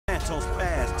Santos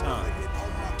pastime.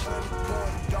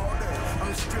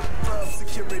 I'm strip club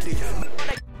security.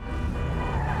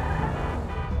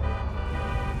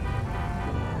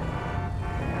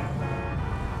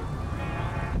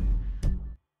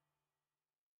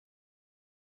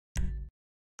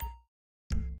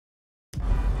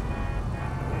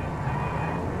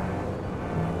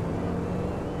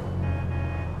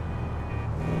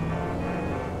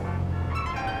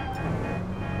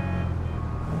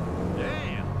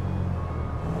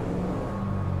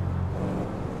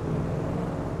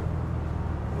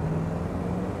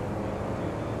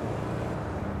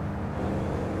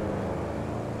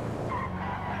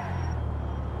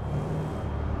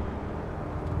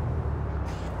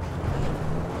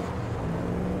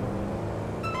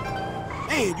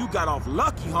 Man, you got off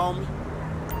lucky, homie.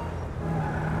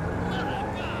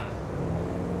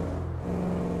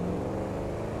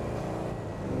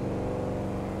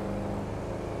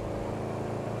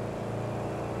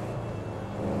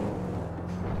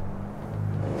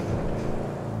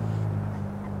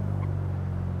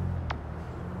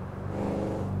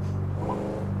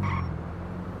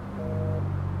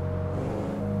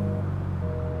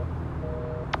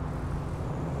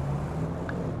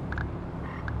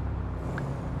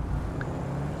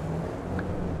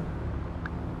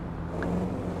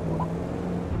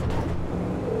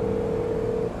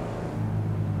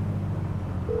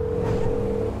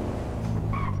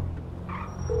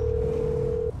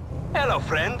 Hello,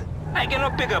 friend. I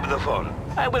cannot pick up the phone.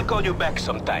 I will call you back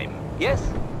sometime. Yes?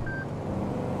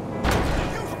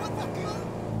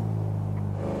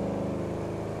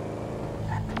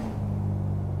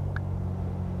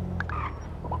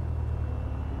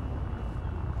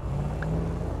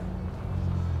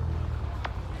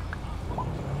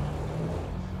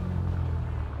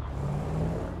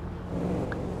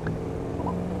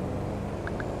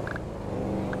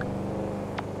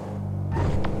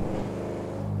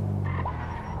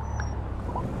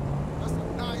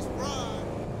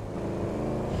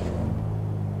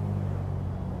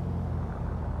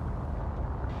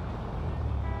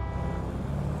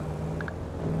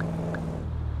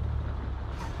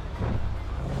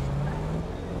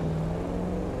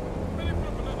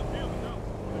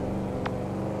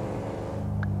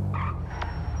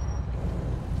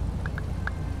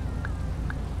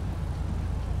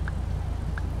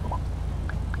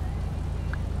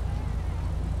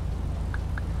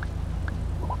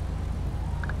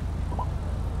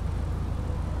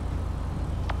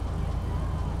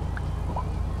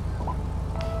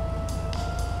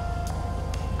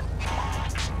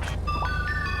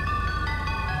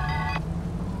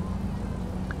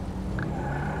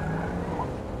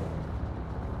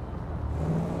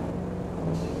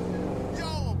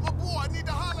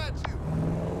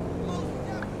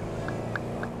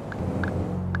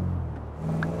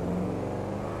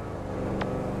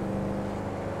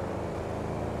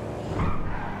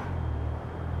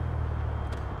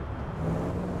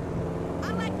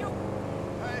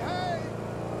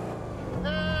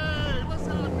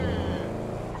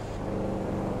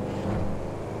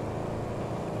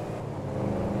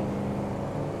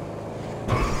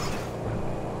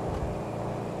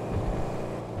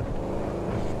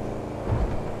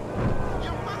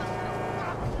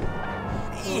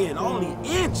 In only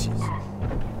inches.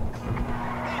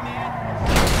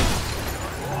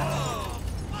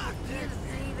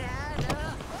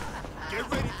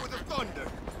 Get ready for the thunder.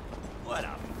 What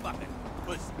a fucking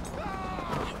pussy.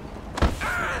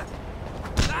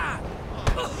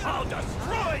 I'll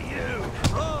destroy you!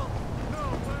 Oh, no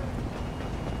way.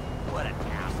 What an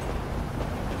asshole.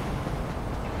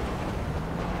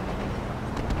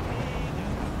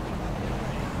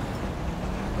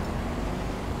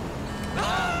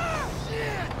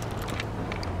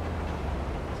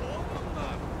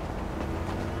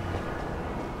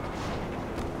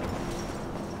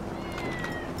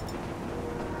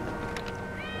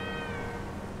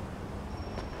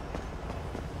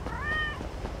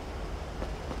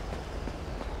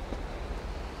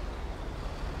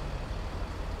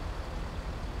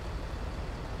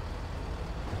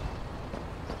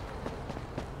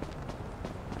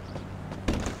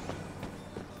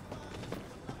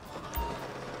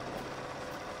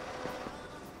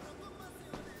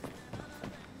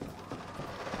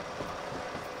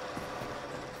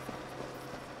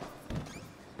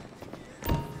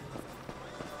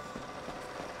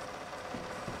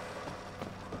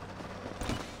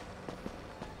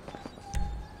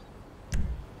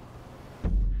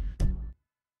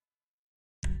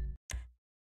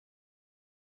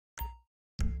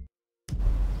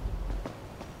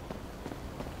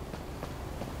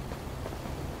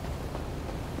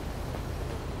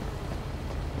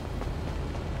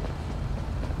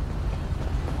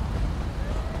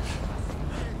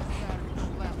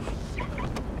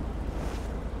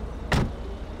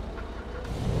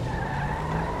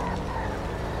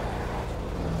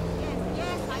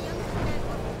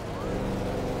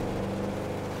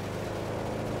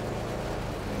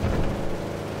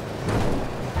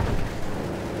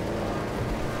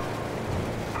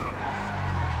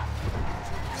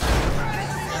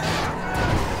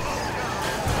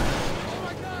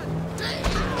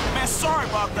 Sorry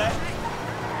about that.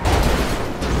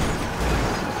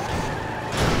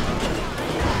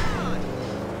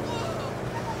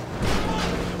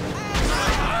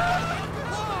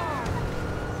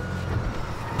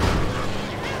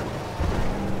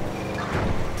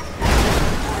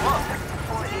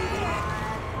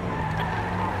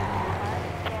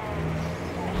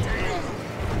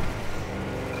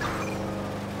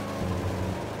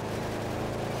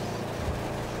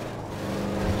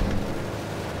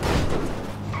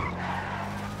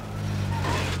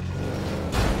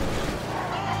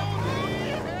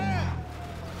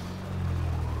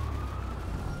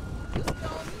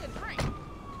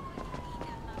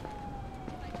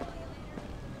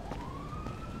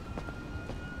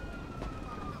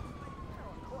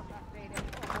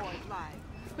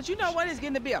 But you know what? It's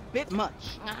getting to be a bit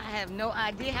much. I have no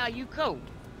idea how you cope.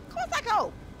 Of course I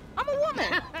cope. I'm a woman.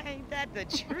 Ain't that the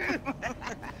truth?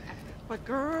 But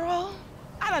girl,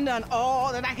 I done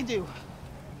all that I can do.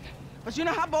 But you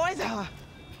know how boys are.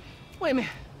 Wait a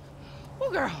minute. Oh,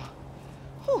 girl.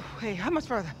 Whew, hey, how much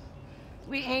further?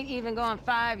 We ain't even gone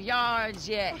 5 yards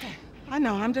yet. Okay, I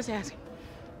know, I'm just asking.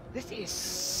 This is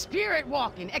spirit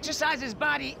walking. Exercises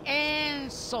body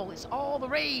and soul. It's all the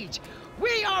rage.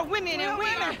 We are women and we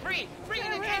are free. Free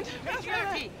in the end.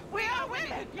 Patriarchy. We are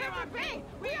women. You're free.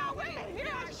 We are women. Here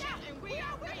are shouting. We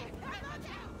are women.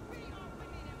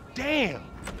 Damn.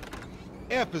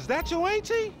 F, is that your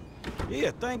auntie?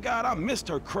 Yeah, thank God I missed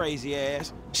her crazy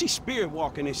ass. She's spirit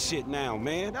walking this shit now,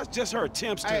 man. That's just her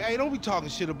attempts to... Hey, don't be talking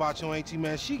shit about your auntie,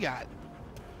 man. She got...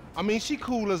 I mean, she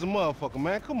cool as a motherfucker,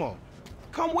 man. Come on.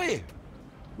 Come where?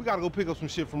 We gotta go pick up some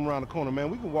shit from around the corner, man.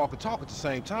 We can walk and talk at the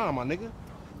same time, my nigga.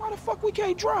 Why the fuck we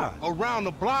can't drive? Around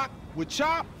the block with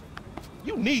Chop?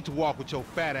 You need to walk with your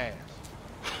fat ass.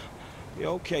 Yeah,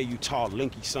 okay, you tall,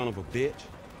 linky son of a bitch.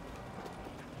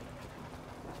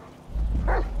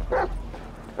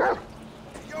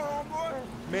 Yo, homeboy.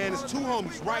 Man, there's 2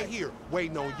 homies right here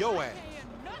waiting on your ass.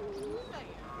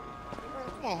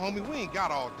 Come on, homie, we ain't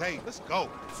got all day. Let's go.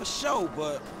 For sure,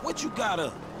 but what you got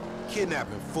up?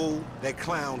 Kidnapping, fool. That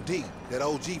clown D. That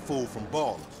OG fool from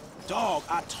Ballers. Dog,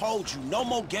 I told you, no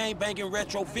more gang-banging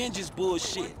retro vengeance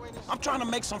bullshit. I'm trying to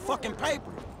make some fucking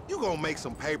paper. You gonna make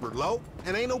some paper, low,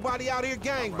 and ain't nobody out here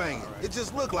gangbanging. It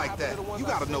just look like that. You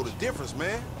gotta know the difference,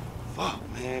 man. Fuck,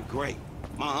 man, great.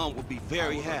 My aunt would be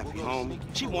very happy, homie.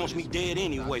 She wants me dead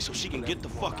anyway so she can get the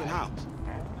fucking house.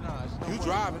 You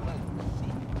driving.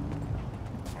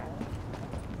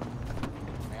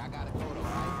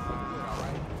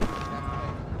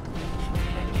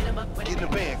 Get in the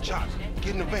van, Chop.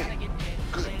 Get in the van.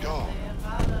 Good dog.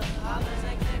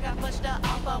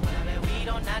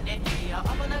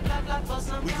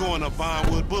 We going up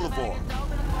Vinewood Boulevard.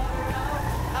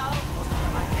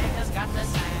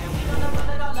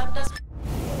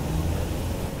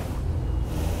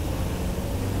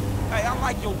 Hey, I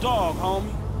like your dog,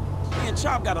 homie. Me and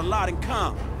Chop got a lot in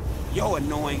common. Yo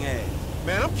annoying ass.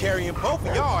 Man, I'm carrying both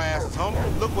of y'all asses,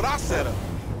 homie. Look what I set up.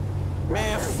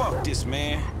 Man, fuck this,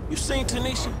 man. You seen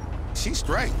Tanisha? She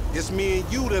straight. It's me and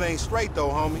you that ain't straight, though,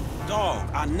 homie. Dog,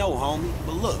 I know, homie.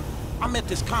 But look, I met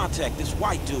this contact, this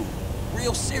white dude.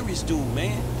 Real serious dude,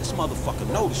 man. This motherfucker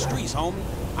know the streets, homie.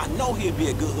 I know he'll be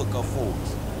a good hookup for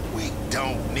us. We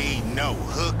don't need no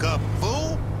hookup,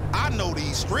 fool. I know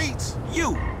these streets.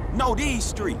 You know these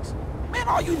streets. Man,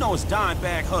 all you know is dime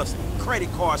bag hustling, credit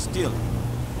card stealing.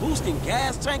 Boosting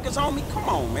gas tankers, homie? Come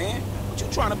on, man. What, you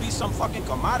trying to be some fucking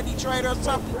commodity trader or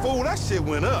something? Fool, that shit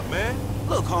went up, man.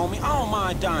 Look, homie, I don't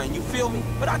mind dying, you feel me?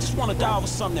 But I just want to die over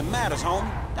something that matters, homie.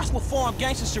 That's what foreign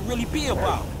gangsters should really be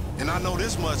about. And I know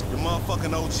this much, the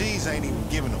motherfucking OGs ain't even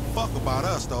giving a fuck about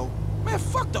us, though. Man,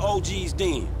 fuck the OGs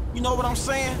then. You know what I'm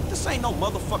saying? This ain't no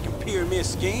motherfucking pyramid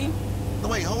scheme. No,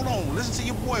 wait, hold on. Listen to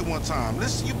your boy one time.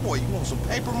 Listen to your boy. You want some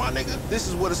paper, my nigga? This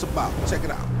is what it's about. Check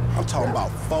it out. I'm talking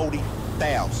about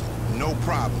 40,000. No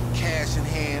problem. Cash in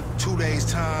hand, 2 days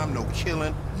time, no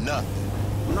killing, nothing.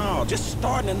 No, just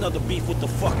starting another beef with the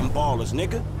fucking ballers,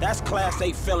 nigga. That's Class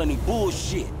A felony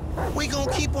bullshit. We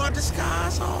gonna keep our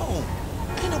disguise on.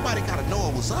 Ain't nobody gotta know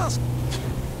it was us.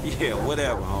 Yeah,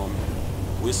 whatever, homie.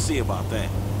 We'll see about that.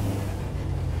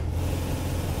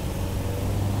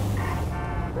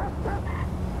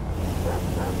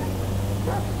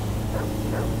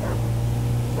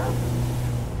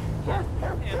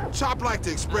 Chop like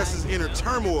to express his inner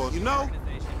turmoil, you know?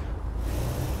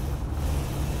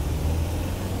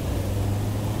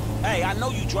 Hey, I know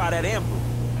you drive that Emperor.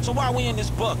 So why we in this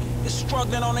bucket? It's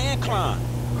struggling on the incline.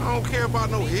 I don't care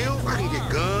about no hills. I can get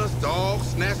guns, dogs,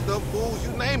 snatched up fools,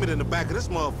 you name it in the back of this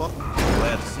motherfucker.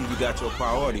 Glad to see you got your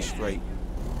priorities straight.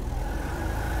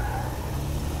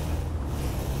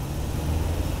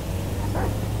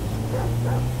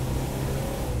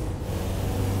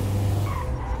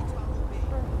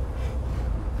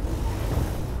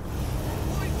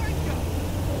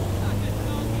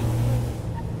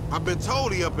 I've been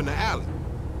told he up in the alley.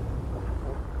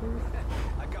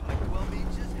 I got my 12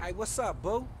 inches. Hey, what's up,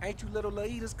 boo? Ain't you little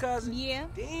Laida's cousin? Yeah.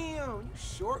 Damn, you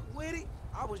short with it?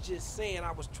 I was just saying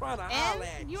I was trying to holler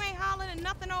at And you ain't hollering at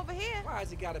nothing over here.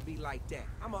 Why's it gotta be like that?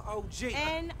 I'm an OG.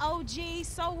 And OG,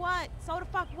 so what? So the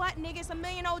fuck what, nigga? It's a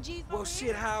million OGs Well, over shit,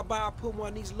 here. how about I put one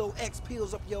of these little X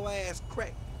pills up your ass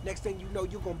crack? Next thing you know,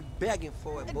 you're gonna be begging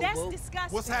for it, boo-boo. That's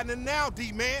disgusting. What's happening now,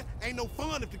 D-man? Ain't no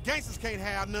fun if the gangsters can't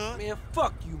have none. Man,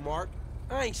 fuck you, Mark.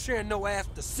 I ain't sharing no ass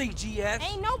to CGS.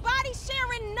 Ain't nobody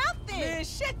sharing nothing. Man,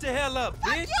 shut the hell up,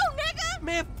 fuck bitch. you, nigga.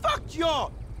 Man, fuck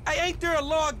y'all. Hey, ain't there a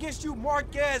law against you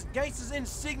mark-ass gangsters,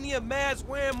 insignia,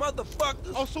 mask-wearing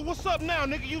motherfuckers? Oh, so what's up now,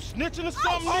 nigga? You snitching or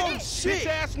something, Oh, nigga? shit.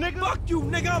 Bitch-ass nigga. Fuck you,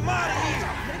 nigga. I'm out of here.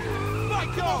 Nigga. Fuck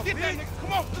Come y'all, on, get that bitch. nigga.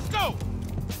 Come on, let's go.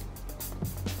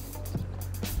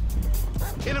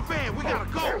 In the van, we gotta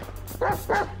go.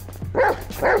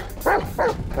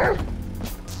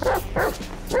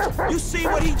 You see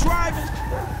what he driving?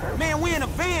 Man, we in a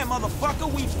van,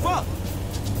 motherfucker. We fucked.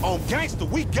 On gangster,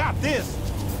 we got this.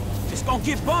 It's gonna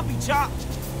get bumpy, Chop.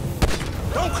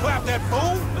 Don't clap that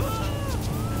fool.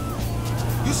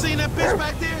 You seen that bitch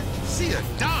back there? She a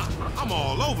dime. I'm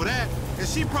all over that. And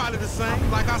she probably the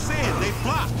same. Like I said, they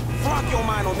blocked. Flock your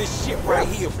mind on this shit right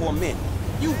here for a minute.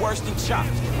 You worse than Chop.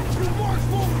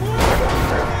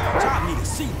 Chop need a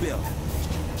seatbelt.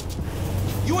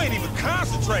 You ain't even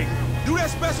concentrating. Do that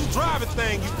special driving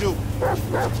thing you do.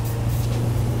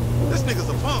 This nigga's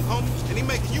a punk, homie. And he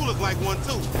making you look like one,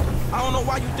 too. I don't know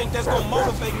why you think that's gonna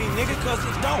motivate me, nigga, cause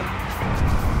it don't.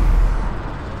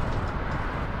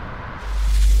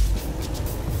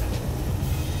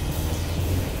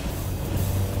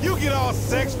 You get all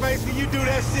sex-faced when you do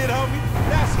that shit, homie.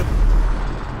 That's a...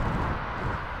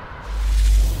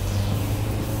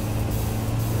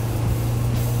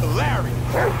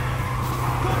 hilarious.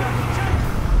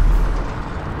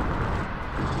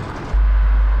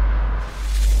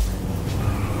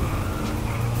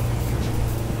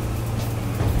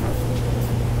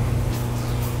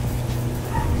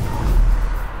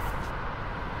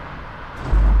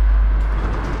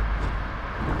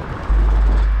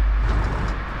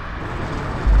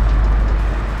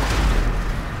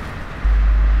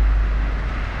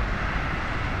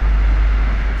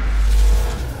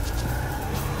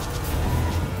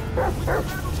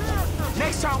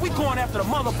 Next time we going after the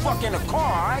motherfucker in the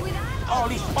car, all right? All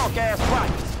these punk-ass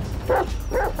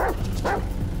bikes.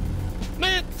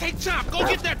 Man, take Chop, go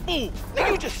get that fool.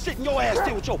 Nigga, you just sitting your ass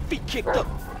there with your feet kicked up.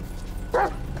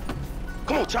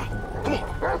 Come on, Chop. Come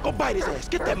on. Go bite his ass.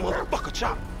 Get that motherfucker,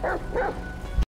 Chop.